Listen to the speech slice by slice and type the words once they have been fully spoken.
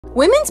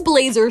Women's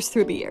blazers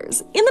through the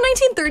years. In the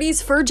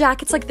 1930s, fur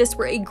jackets like this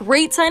were a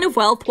great sign of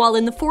wealth, while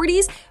in the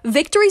 40s,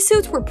 victory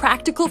suits were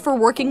practical for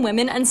working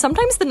women and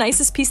sometimes the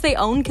nicest piece they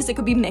owned because it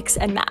could be mixed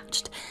and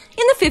matched.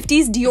 In the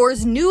 50s,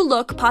 Dior's new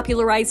look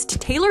popularized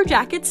tailor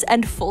jackets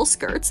and full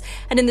skirts,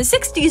 and in the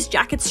 60s,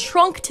 jackets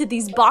shrunk to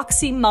these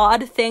boxy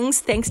mod things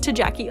thanks to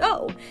Jackie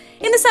O.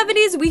 In the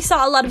 70s, we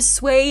saw a lot of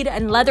suede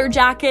and leather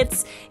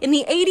jackets. In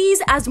the 80s,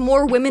 as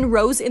more women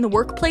rose in the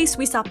workplace,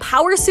 we saw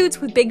power suits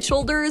with big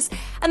shoulders,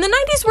 and the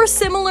 90s were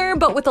similar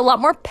but with a lot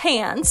more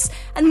pants.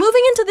 And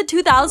moving into the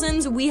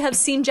 2000s, we have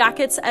seen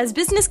jackets as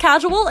business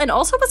casual and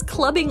also as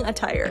clubbing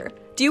attire.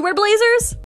 Do you wear blazers?